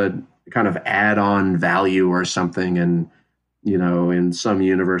 there's a kind of add-on value or something, and you know, in some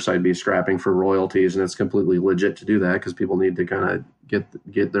universe, I'd be scrapping for royalties, and it's completely legit to do that because people need to kind of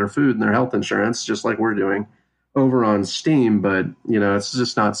get their food and their health insurance, just like we're doing over on Steam. But you know, it's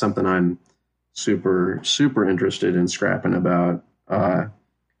just not something I'm super interested in scrapping about.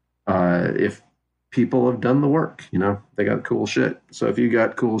 If people have done the work, you know, they got cool shit. So if you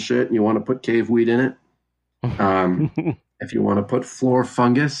got cool shit and you want to put cave wheat in it, if you want to put floor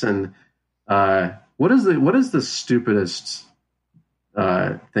fungus and what is the stupidest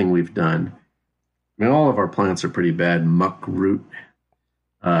thing we've done? I mean, all of our plants are pretty bad. Muck root.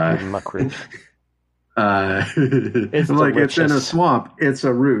 Muck root. It's like delicious. It's in a swamp. It's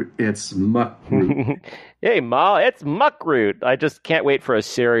a root. It's muck root. Hey, Ma, it's muck root. I just can't wait for a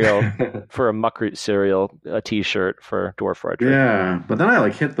cereal, for a muck root cereal, a T-shirt for Dwarf Fortress. Yeah, but then I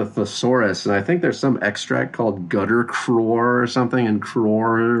like hit the thesaurus, and I think there's some extract called gutter crore or something, and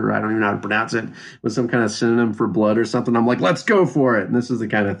crore, I don't even know how to pronounce it, with some kind of synonym for blood or something. I'm like, let's go for it. And this is the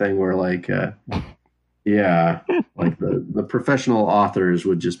kind of thing where like, yeah, like the professional authors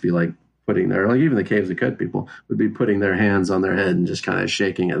would just be like, putting their, like even the Caves of Cud people would be putting their hands on their head and just kind of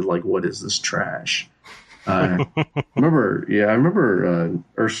shaking it like, what is this trash? I remember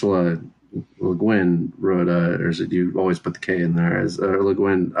Ursula Le Guin wrote, or is it you always put the K in there, as Le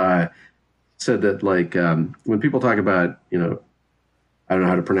Guin said that like when people talk about, you know, I don't know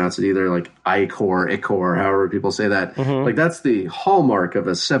how to pronounce it either, like Icor, however people say that, like that's the hallmark of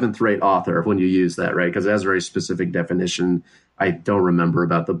a 7th-rate author when you use that, right? Because it has a very specific definition. I don't remember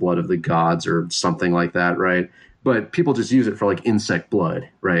about the blood of the gods or something like that, right? But people just use it for like insect blood,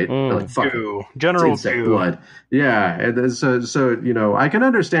 right? Like fuck general insect blood. Yeah, and so you know, I can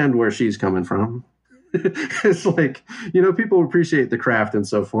understand where she's coming from. It's like, you know, people appreciate the craft and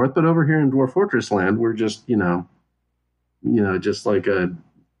so forth, but over here in Dwarf Fortress land, we're just, you know, just like a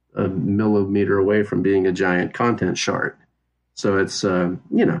millimeter away from being a giant content shard. So it's you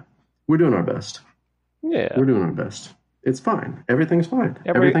know, we're doing our best. Yeah, we're doing our best. It's fine. Everything's fine.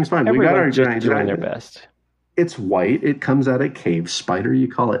 Everything's fine. We got our giant doing their best. It's white. It comes out of cave spider. You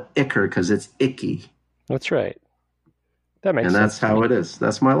call it ichor because it's icky. That's right. That makes sense. And that's how me. it is.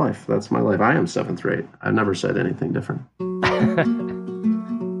 That's my life. That's my life. I am 7th rate. I've never said anything different.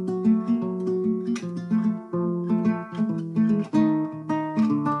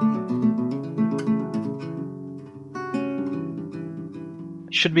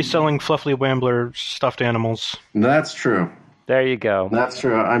 Should be selling Fluffy Wambler stuffed animals. That's true. There you go. That's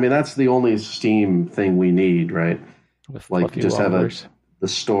true. I mean, that's the only Steam thing we need, right? With like just Wamblers. Have the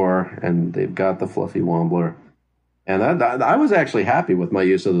store, and they've got the Fluffy Wambler. And I was actually happy with my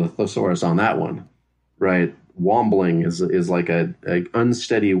use of the thesaurus on that one, right? Wambling is like a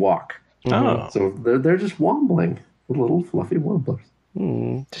unsteady walk. Oh. So they're just wambling, the little Fluffy Wamblers.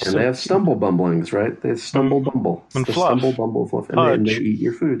 And they have stumble bumblings, right? They stumble bumble. And the fluff. Stumble bumble fluff. And they eat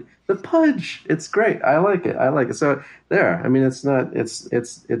your food. The pudge. It's great. I like it. So there. I mean, that's not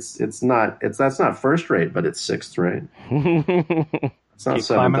first rate, but it's 6th rate. It's not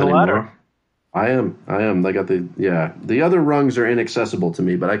 7th anymore. Ladder. I am. They got the other rungs are inaccessible to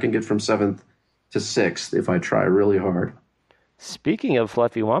me, but I can get from 7th to 6th if I try really hard. Speaking of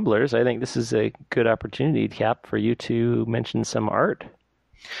Fluffy Wamblers, I think this is a good opportunity, Cap, for you to mention some art.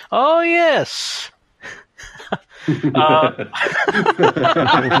 Oh, yes. If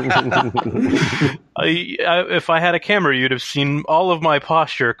I had a camera, you'd have seen all of my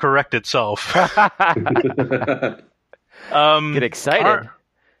posture correct itself. Get excited.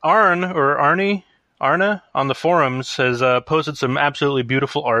 Arna on the forums has posted some absolutely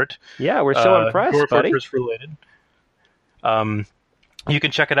beautiful art. Yeah, we're so impressed, Dwarf buddy. Fortress related. You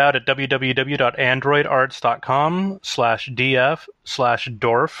can check it out at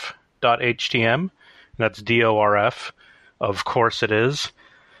www.androidart.com/df/dorf.htm. That's DORF. Of course it is.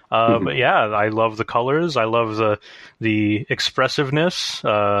 But yeah, I love the colors. I love the expressiveness.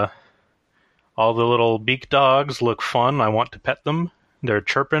 All the little beak dogs look fun. I want to pet them. They're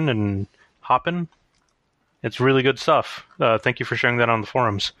chirping and hopping. It's really good stuff. Thank you for sharing that on the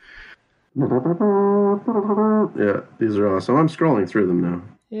forums. Yeah, these are awesome. I'm scrolling through them now.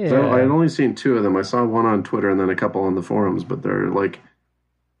 Yeah. So I had only seen 2 of them. I saw one on Twitter and then a couple on the forums, but they're like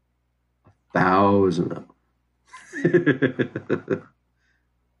 1,000.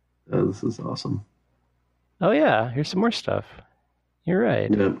 Oh, this is awesome. Oh yeah, here's some more stuff. You're right.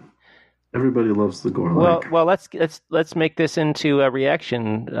 Yeah. Everybody loves the Gorlak. Well, let's make this into a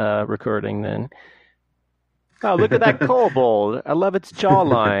reaction recording then. Oh, look at that kobold! I love its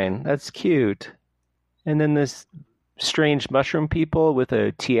jawline. That's cute. And then this strange mushroom people with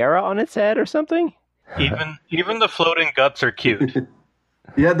a tiara on its head or something. Even the floating guts are cute.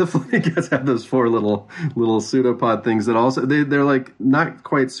 Yeah, the floating guts have those 4 little pseudopod things that also they're like not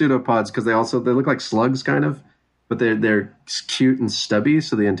quite pseudopods because they look like slugs kind of, but they're cute and stubby,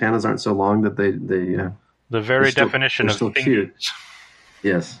 so the antennas aren't so long that they the very definition of still fingers. cute.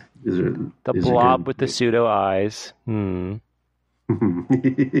 Yes, The blob with the pseudo eyes.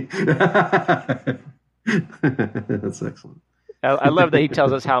 That's excellent. I love that he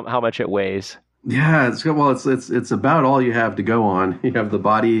tells us how much it weighs. Yeah, it's about all you have to go on. You have the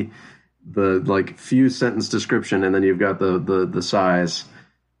body, the like few sentence description, and then you've got the size.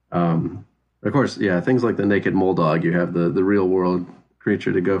 Of course, yeah, things like the naked mole dog. You have the real world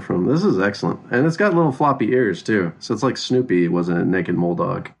creature to go from. This is excellent, and it's got little floppy ears too. So it's like Snoopy was a naked mole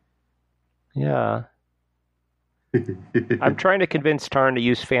dog. Yeah. I'm trying to convince Tarn to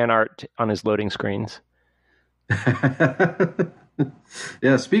use fan art on his loading screens.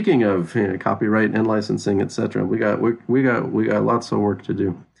 Yeah, speaking of copyright and licensing, etc., we got lots of work to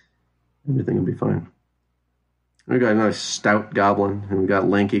do. Everything will be fine. We got a nice stout goblin, and we got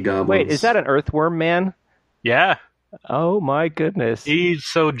lanky goblins. Wait, is that an earthworm man? Yeah. Oh my goodness. He's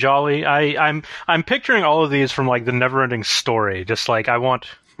so jolly. I'm picturing all of these from like the Neverending Story. Just like I want.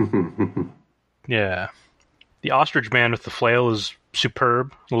 Yeah. The ostrich man with the flail is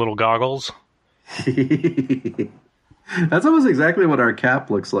superb. The little goggles. That's almost exactly what our cap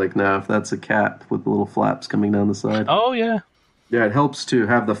looks like now, if that's a cap with the little flaps coming down the side. Oh, yeah. Yeah, it helps to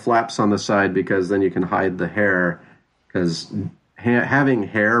have the flaps on the side because then you can hide the hair, because having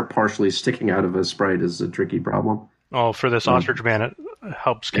hair partially sticking out of a sprite is a tricky problem. Oh, for this ostrich man, it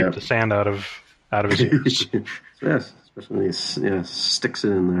helps keep the sand out of his ears. Yes, especially when he sticks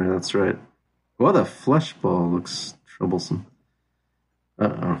it in there, that's right. Well, the flesh ball looks troublesome.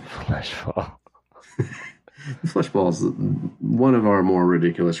 Uh-oh. Flesh ball. The flesh ball is one of our more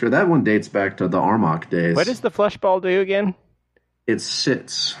ridiculous. That one dates back to the Armok days. What does the flesh ball do again? It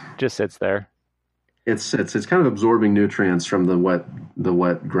sits. Just sits there. It sits. It's kind of absorbing nutrients from the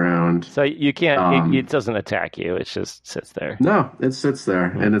wet ground. So you can't. It doesn't attack you. It just sits there. No, it sits there,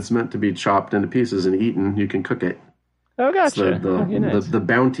 and it's meant to be chopped into pieces and eaten. You can cook it. Oh, gotcha. It's the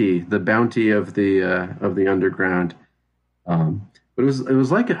bounty of the underground. But it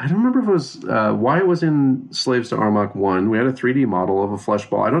was like, I don't remember if it was why it was in Slaves to Armok 1. We had a 3D model of a flesh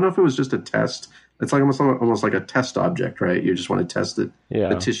ball. I don't know if it was just a test. It's like almost like a test object, right? You just want to test that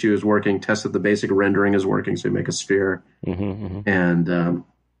the tissue is working, test that the basic rendering is working, so you make a sphere. And now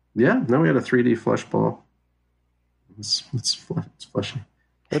we had a 3D flesh ball. It's fleshy.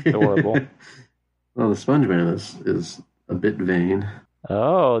 Adorable. Well, the sponge man is a bit vain.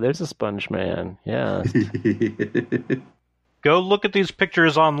 Oh, there's a sponge man. Yeah. Go look at these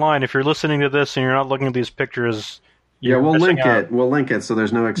pictures online. If you're listening to this and you're not looking at these pictures, we'll link it. We'll link it so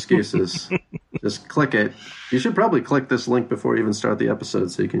there's no excuses. Just click it. You should probably click this link before you even start the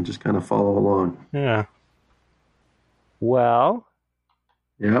episode so you can just kind of follow along. Yeah. Well.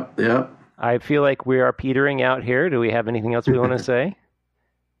 Yep. I feel like we are petering out here. Do we have anything else we want to say?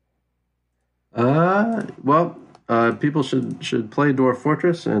 People should play Dwarf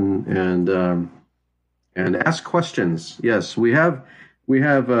Fortress and ask questions. Yes, we have.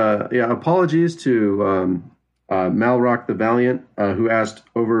 Apologies to Malrock the Valiant, who asked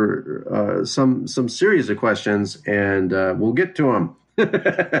over some series of questions, and we'll get to them.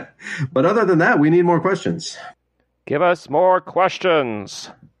 But other than that, we need more questions. Give us more questions.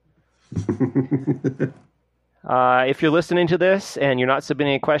 If you're listening to this and you're not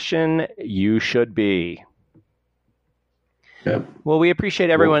submitting a question, you should be. Yep. Well, we appreciate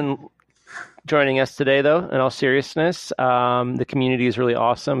everyone joining us today, though, in all seriousness. The community is really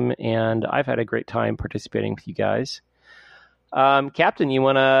awesome, and I've had a great time participating with you guys. Captain, you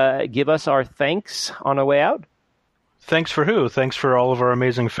want to give us our thanks on our way out? Thanks for who? Thanks for all of our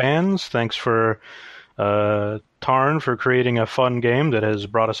amazing fans. Thanks for Tarn for creating a fun game that has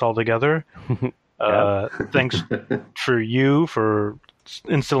brought us all together. Thanks for you for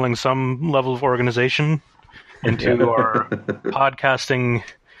instilling some level of organization into our podcasting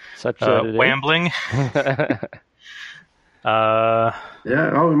wambling.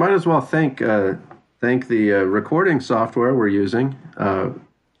 We might as well thank the recording software we're using. Yeah.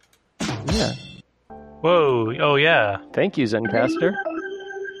 Whoa! Oh yeah! Thank you, Zencastr.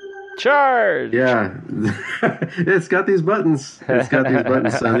 Charge! Yeah, it's got these buttons.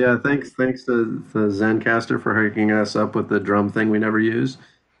 So yeah, thanks to the Zencastr for hooking us up with the drum thing we never use.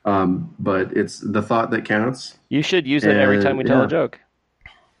 But it's the thought that counts. You should use it every time we tell a joke.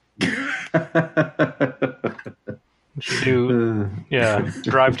 We should do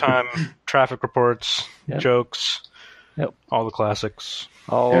drive time, traffic reports, jokes, all the classics.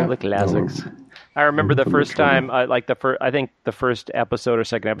 All the classics. I remember the first time, I think the first episode or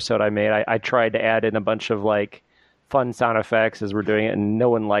second episode I made, I tried to add in a bunch of like fun sound effects as we're doing it, and no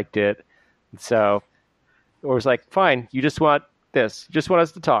one liked it. So it was like, fine, you just want this. You just want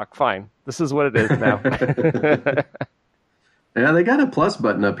us to talk. Fine. This is what it is now. Yeah, they got a plus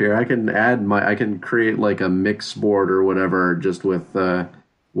button up here. I can create like a mix board or whatever, just with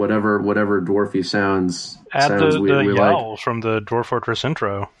whatever dwarfy sounds. Add sounds the we yowl like. from the Dwarf Fortress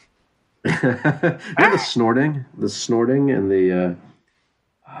intro. Yeah, the snorting, and the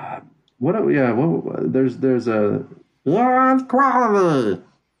there's a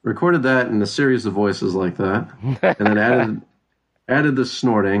recorded that in a series of voices like that, and then added the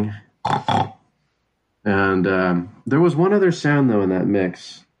snorting, and there was one other sound though in that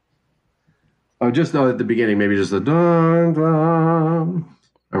mix. At the beginning, maybe just the dun dun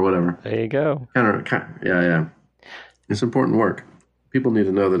or whatever. There you go. Kind of, yeah. It's important work. People need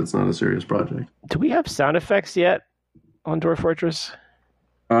to know that it's not a serious project. Do we have sound effects yet on Dwarf Fortress?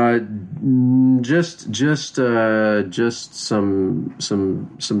 Just some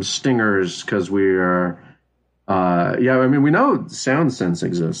stingers because we are. We know Sound Sense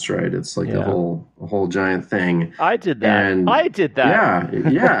exists, right? It's like a whole giant thing. I did that.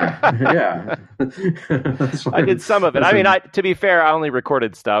 Yeah. I did some of it. I mean, to be fair, I only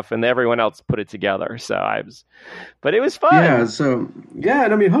recorded stuff, and everyone else put it together. But it was fun. Yeah. So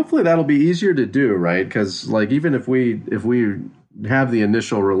and I mean, hopefully that'll be easier to do, right? Because like even if we have the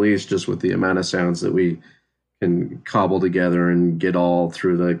initial release just with the amount of sounds that we can cobble together and get all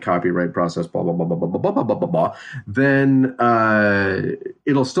through the copyright process, blah, blah, blah, blah, blah, blah, blah, blah, blah, blah, then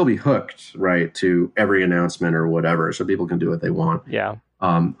it'll still be hooked, right, to every announcement or whatever, so people can do what they want. Yeah.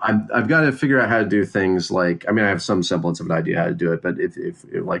 I've got to figure out how to do things like, I mean, I have some semblance of an idea how to do it, but if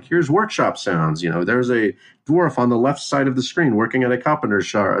like, here's workshop sounds, there's a dwarf on the left side of the screen working at a carpenter's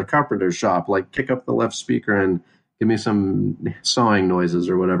shop, like kick up the left speaker and give me some sawing noises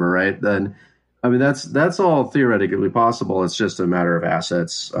or whatever, right? Then, I mean, that's all theoretically possible. It's just a matter of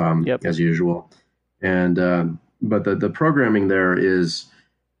assets, as usual. And but the programming there is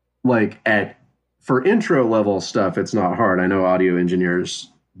like for intro level stuff. It's not hard. I know audio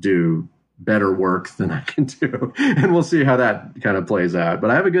engineers do better work than I can do, and we'll see how that kind of plays out. But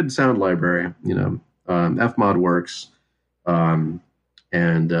I have a good sound library. Fmod works,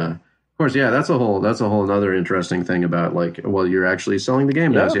 and. Of course, that's a whole another interesting thing about you're actually selling the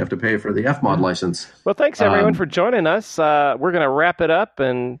game now, so you have to pay for the Fmod license. Well, thanks everyone for joining us. We're going to wrap it up,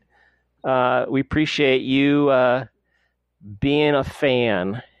 and we appreciate you being a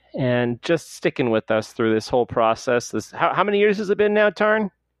fan and just sticking with us through this whole process. How many years has it been now,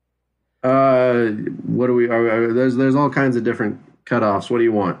 Tarn? What do we? There's all kinds of different cutoffs. What do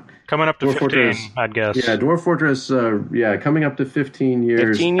you want? Coming up to Dwarf 15, Fortress, I'd guess. Yeah, Dwarf Fortress, coming up to 15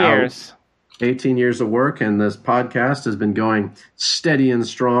 years. 15 years. 18 years of work, and this podcast has been going steady and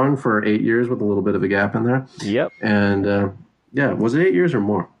strong for 8 years with a little bit of a gap in there. Yep. And, was it 8 years or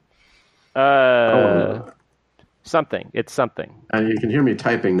more? Something. It's something. And you can hear me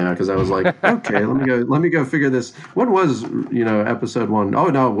typing now because I was like, okay, let me go figure this. When was, episode 1? Oh,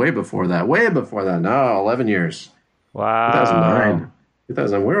 no, way before that. No, 11 years. Wow. 2009.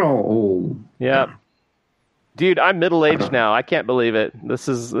 We're all old. Yeah, dude, I'm middle-aged now. I can't believe it. This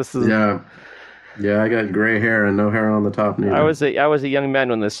is. Yeah. I got gray hair and no hair on the top. Neither. I was a young man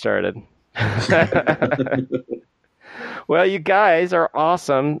when this started. Well, you guys are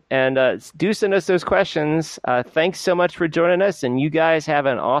awesome, and do send us those questions. Thanks so much for joining us, and you guys have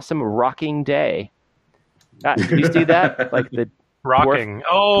an awesome rocking day. Did you see that? Like the Rocking.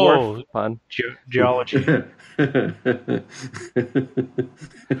 dwarf pun. Geology.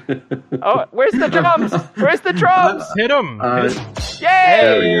 Oh, where's the drums? Where's the drums? Hit him.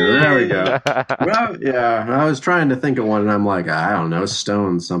 Yay! There we go. Well, yeah, I was trying to think of one, and I'm like, I don't know,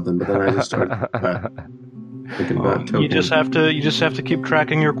 stone something. But then I just started thinking about tokens. You just have to keep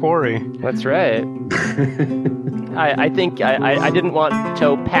tracking your quarry. That's right. I think I didn't want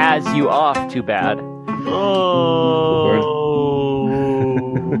to pass you off too bad. Oh.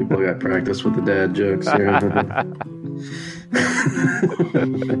 People got practice with the dad jokes here.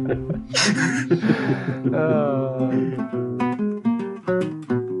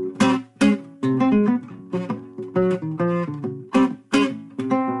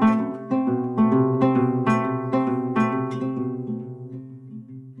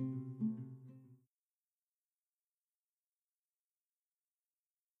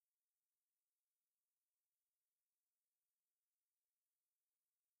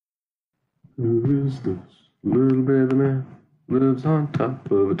 Who is this little baby man? Lives on top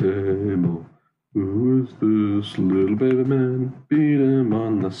of a table. Who is this little baby man? Beat him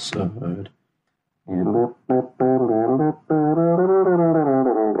on the side.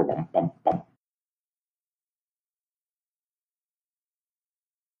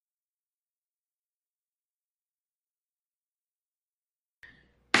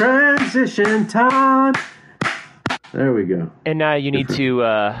 Transition time. There we go. And now you need to,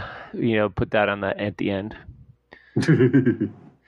 put that on at the end.